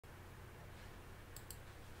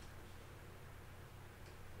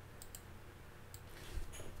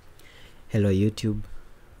Hello YouTube,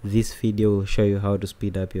 this video will show you how to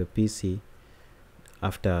speed up your PC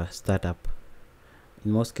after startup.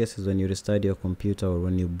 In most cases, when you restart your computer or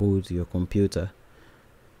when you boot your computer,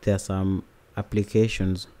 there are some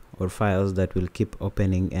applications or files that will keep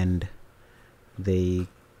opening and they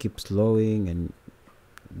keep slowing, and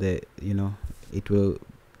it will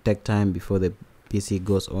take time before the PC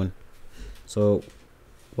goes on. So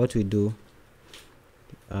what we do,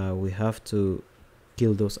 we have to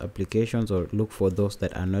kill those applications or look for those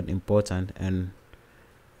that are not important and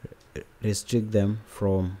restrict them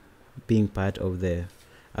from being part of the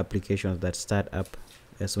applications that start up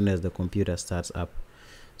as soon as the computer starts up.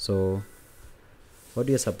 So what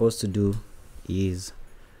you're supposed to do is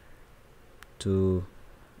to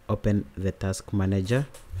open the task manager.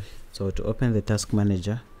 So to open the task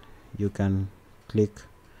manager, you can click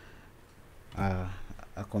a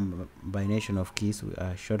combination of keys,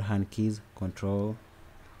 shorthand keys,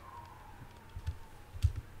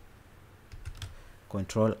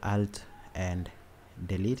 Control Alt and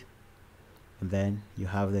delete, and then you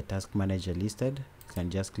have the task manager listed. You can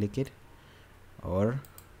just click it, or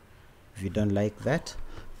if you don't like that,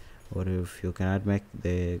 or if you cannot make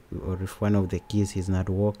or if one of the keys is not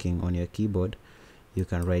working on your keyboard, you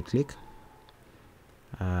can right click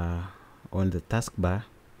on the taskbar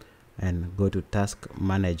and go to task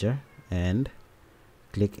manager and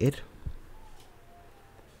click it,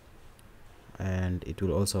 and it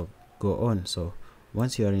will also go on. So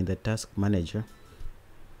once you are in the task manager,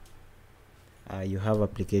 you have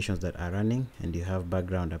applications that are running and you have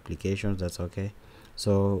background applications. That's okay.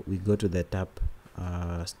 So we go to the tab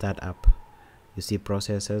start up. You see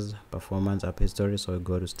processes, performance, app history. So we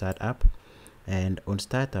go to start up, and on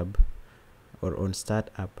startup or on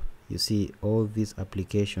startup, you see all these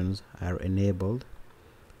applications are enabled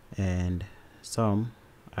and some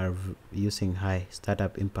are using high.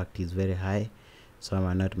 Startup impact is very high, some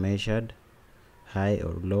are not measured, high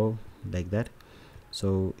or low, like that.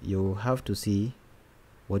 So you have to see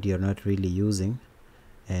what you're not really using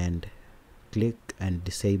and click and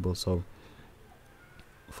disable. So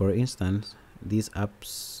for instance, these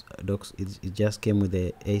apps docs, it just came with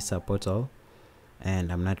the Acer portal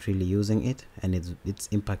and I'm not really using it, and its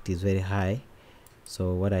impact is very high.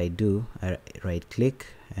 So what I do, I right click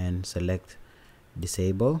and select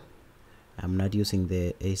disable. I'm not using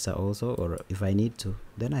the Acer also, or if I need to,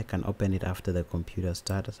 then I can open it after the computer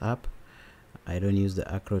starts up. I don't use the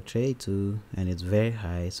Acro tray too, and it's very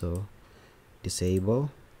high, so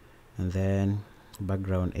disable. And then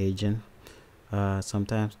background agent,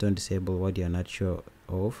 sometimes don't disable what you're not sure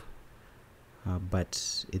of,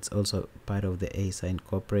 but it's also part of the Acer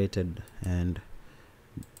incorporated, and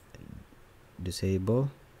disable.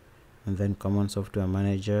 And then common software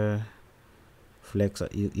manager, flex,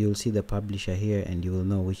 you'll see the publisher here and you will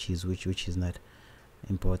know which is which is not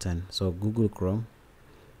important. So Google Chrome,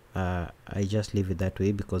 I just leave it that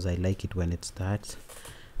way because I like it when it starts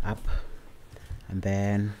up. And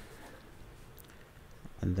then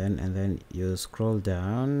you scroll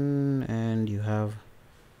down and you have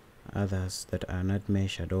others that are not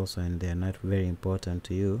measured also, and they're not very important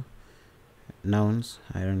to you. Nouns,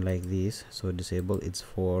 I don't like this, so disable. It's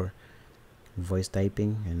for voice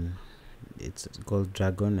typing and it's called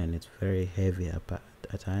Dragon and it's very heavy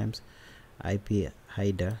at times. IP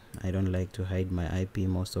hider, I don't like to hide my IP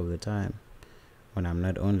most of the time when I'm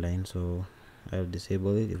not online, so I'll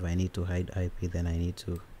disable it. If I need to hide IP, then I need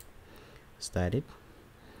to start it.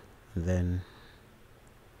 Then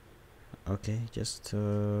okay, just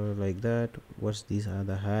like that. What's this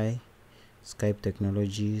other high? Skype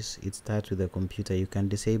technologies, it starts with the computer. You can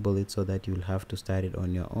disable it so that you'll have to start it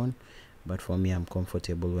on your own, but for me I'm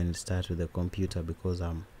comfortable when it starts with the computer because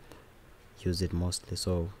I'm use it mostly.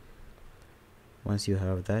 So once you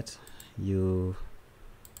have that, you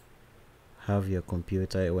have your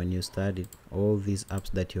computer. When you start it, all these apps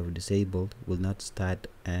that you have disabled will not start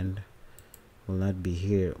and will not be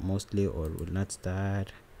here mostly, or will not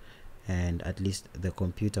start, and at least the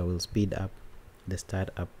computer will speed up the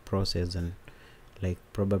startup process. And like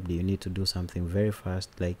probably you need to do something very fast,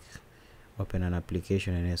 like open an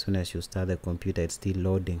application, and as soon as you start the computer it's still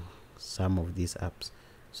loading some of these apps.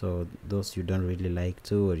 So those you don't really like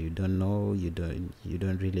to, or you don't know, you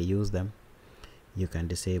don't really use them, you can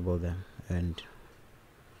disable them. And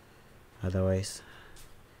otherwise,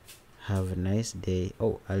 have a nice day.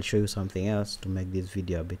 Oh, I'll show you something else to make this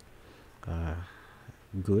video a bit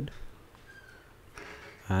good.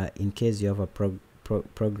 In case you have a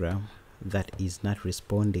program that is not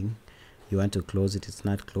responding, you want to close it, it's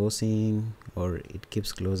not closing, or it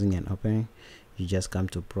keeps closing and opening, you just come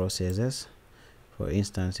to processes. For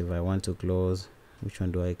instance, if I want to close, which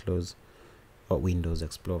one do I close? or Windows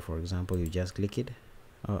Explorer, for example. You just click it.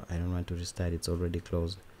 Oh, I don't want to restart, it's already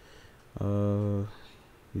closed. If you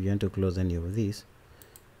want to close any of these,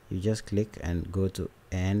 you just click and go to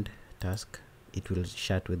end task. It will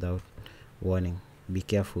shut without warning. Be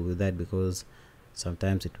careful with that, because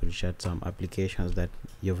sometimes it will shut some applications that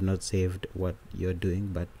you've not saved what you're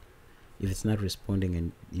doing. But if it's not responding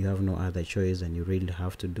and you have no other choice and you really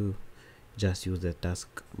have to do, just use the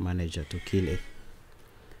task manager to kill it.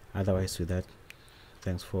 Otherwise, with that,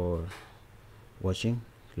 thanks for watching.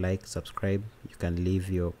 Like, subscribe. You can leave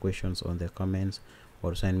your questions on the comments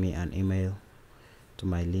or send me an email to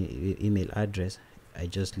my email address. I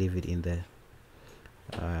just leave it in the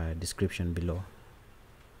description below.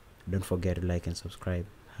 Don't forget to like and subscribe.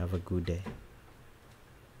 Have a good day.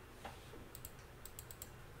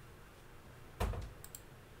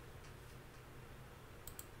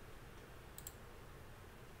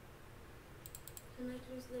 Can I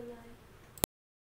close the light?